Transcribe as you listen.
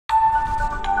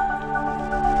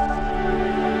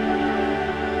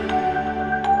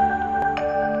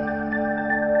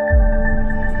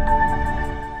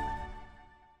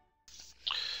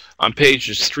on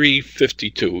pages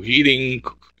 352, heating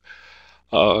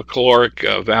caloric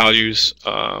values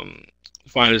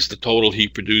defined as the total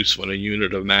heat produced when a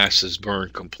unit of mass is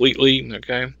burned completely.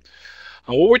 Okay, and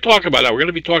what we're talking about now, we're going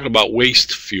to be talking about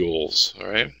waste fuels. All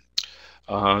right,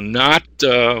 not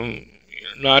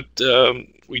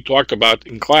we talked about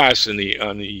in class on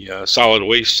the solid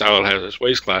hazardous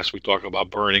waste class. We talk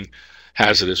about burning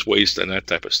hazardous waste and that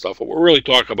type of stuff. What we're really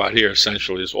talking about here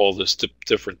essentially is all this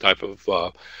different type of.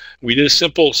 We did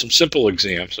some simple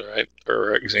exams, all right,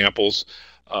 or examples.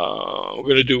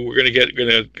 We're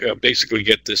gonna basically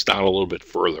get this down a little bit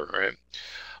further, right?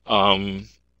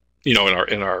 You know,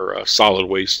 in our solid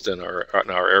waste and in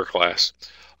our air class.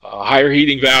 Higher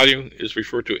heating value is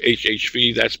referred to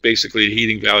HHV. That's basically the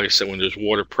heating value. So when there's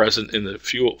water present in the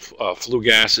flue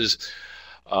gases,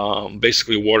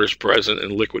 basically water is present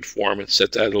in liquid form. It's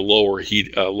set at a lower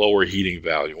heating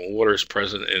value. When water is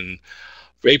present in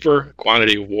vapor,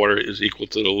 quantity of water is equal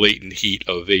to the latent heat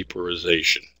of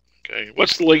vaporization. Okay,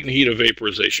 what's the latent heat of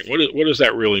vaporization? What does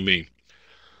that really mean?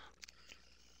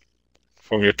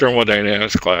 From your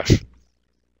thermodynamics class.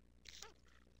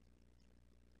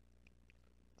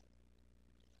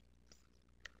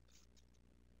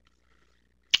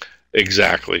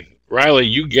 Exactly. Riley,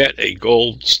 you get a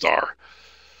gold star.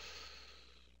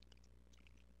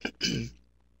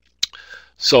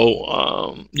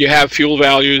 So you have fuel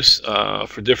values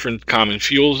for different common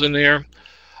fuels in there.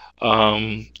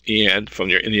 And in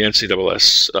the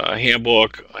NCSS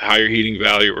handbook, higher heating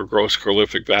value or gross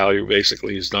calorific value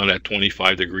basically is done at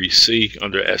 25 degrees C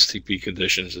under STP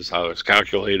conditions is how it's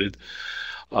calculated.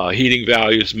 Heating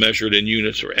values measured in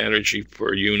units or energy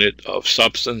per unit of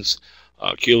substance,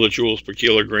 kilojoules per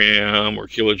kilogram or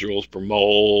kilojoules per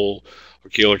mole or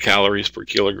kilocalories per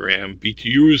kilogram,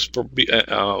 BTUs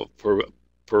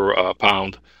per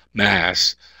pound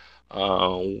mass.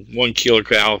 1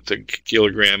 kilocal to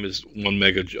kilogram is 1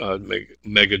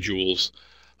 megajoules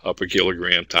per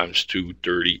kilogram times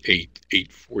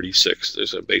 238,846.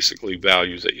 Those are basically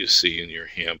values that you see in your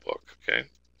handbook. Okay.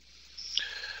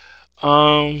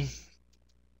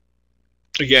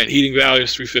 Again, heating value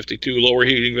is 352. Lower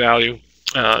heating value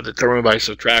determined by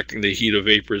subtracting the heat of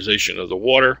vaporization of the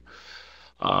water.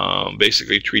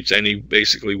 Basically treats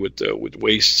with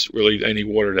waste, really any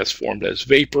water that's formed as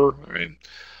vapor, right?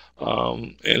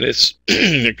 And it's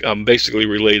basically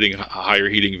relating a higher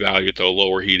heating value to a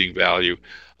lower heating value,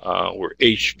 where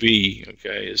HV,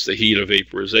 okay, is the heat of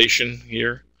vaporization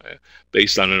here,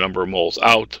 based on the number of moles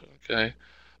out, okay,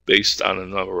 based on the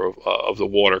number of the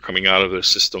water coming out of the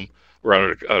system or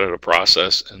out of the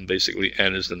process, and basically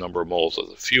N is the number of moles of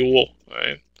the fuel,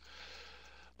 right?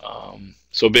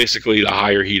 So basically, the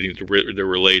higher heating, they're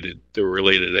related to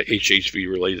HHV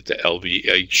related to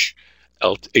LHV,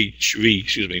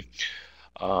 excuse me,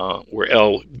 where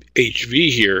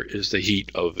LHV here is the heat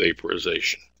of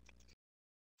vaporization.